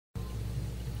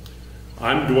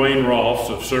I'm Duane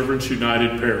Roelfs of Servants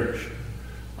United Parish.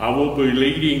 I will be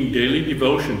leading daily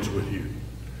devotions with you.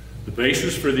 The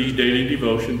basis for these daily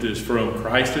devotions is from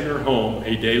Christ in Her Home,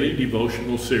 a daily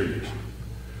devotional series.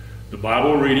 The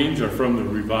Bible readings are from the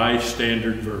Revised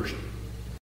Standard Version.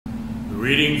 The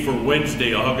reading for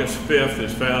Wednesday, August 5th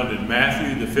is found in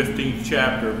Matthew, the 15th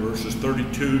chapter, verses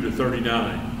 32 to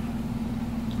 39.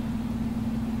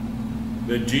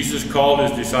 Then Jesus called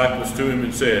his disciples to him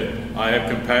and said, I have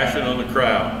compassion on the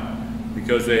crowd,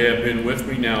 because they have been with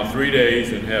me now 3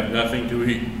 days and have nothing to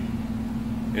eat.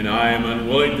 And I am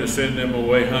unwilling to send them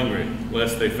away hungry,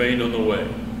 lest they faint on the way.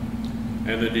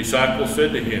 And the disciples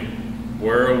said to him,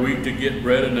 Where are we to get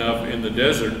bread enough in the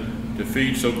desert to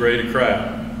feed so great a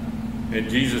crowd? And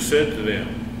Jesus said to them,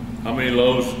 How many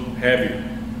loaves have you?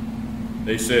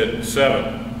 They said,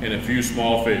 7, and a few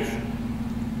small fish.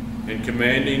 And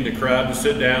commanding the crowd to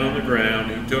sit down on the ground,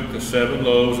 he took the 7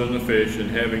 loaves and the fish, and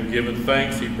having given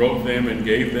thanks, he broke them and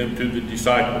gave them to the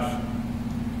disciples.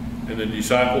 And the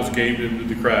disciples gave them to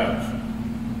the crowds.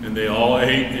 And they all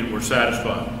ate and were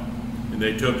satisfied. And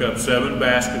they took up 7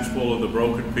 baskets full of the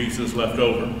broken pieces left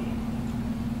over.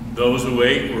 Those who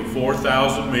ate were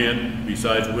 4,000 men,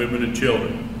 besides women and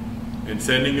children. And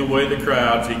sending away the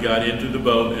crowds, he got into the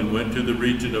boat and went to the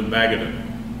region of Magadan.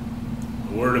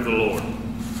 The word of the Lord.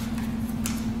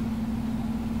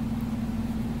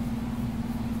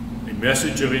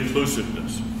 Message of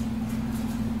inclusiveness.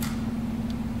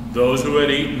 Those who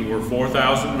had eaten were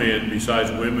 4,000 men,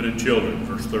 besides women and children.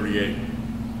 Verse 38.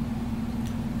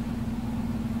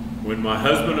 When my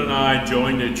husband and I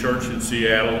joined a church in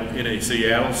Seattle, in a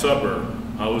Seattle suburb,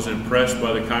 I was impressed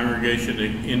by the congregation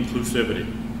inclusivity.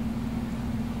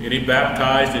 Any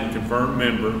baptized and confirmed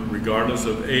member, regardless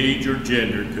of age or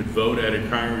gender, could vote at a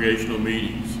congregational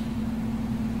meetings,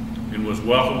 and was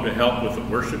welcome to help with the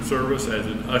worship service as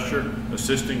an usher,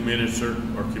 assisting minister,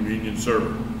 or communion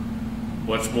server.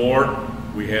 What's more,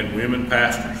 we had women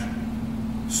pastors.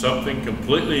 Something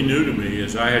completely new to me,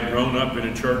 as I had grown up in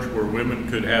a church where women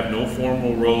could have no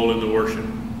formal role in the worship.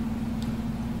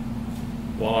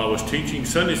 While I was teaching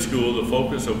Sunday school, the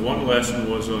focus of one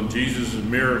lesson was on Jesus'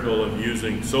 miracle of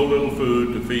using so little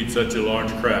food to feed such a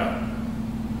large crowd,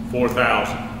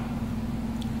 4,000.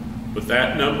 But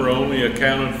that number only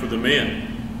accounted for the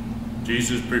men.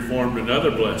 Jesus performed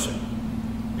another blessing.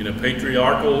 In a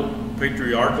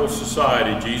patriarchal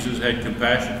society, Jesus had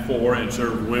compassion for and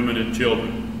served women and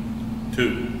children.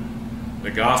 2,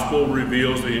 the gospel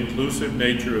reveals the inclusive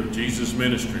nature of Jesus'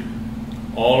 ministry.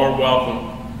 All are welcome,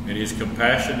 and his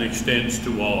compassion extends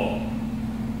to all.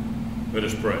 Let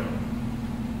us pray.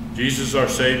 Jesus, our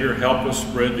Savior, help us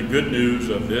spread the good news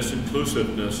of this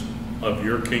inclusiveness of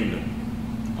your kingdom.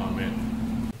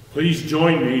 Amen. Please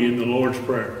join me in the Lord's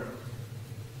Prayer.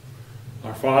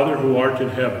 Our Father who art in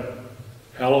heaven,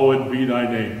 hallowed be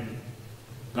thy name.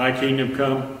 Thy kingdom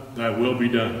come, thy will be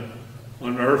done,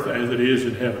 on earth as it is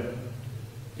in heaven.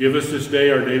 Give us this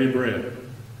day our daily bread,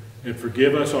 and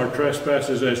forgive us our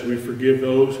trespasses as we forgive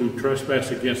those who trespass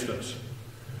against us.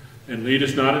 And lead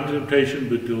us not into temptation,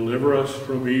 but deliver us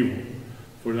from evil.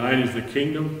 For thine is the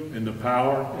kingdom, and the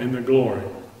power, and the glory,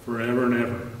 forever and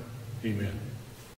ever. Amen.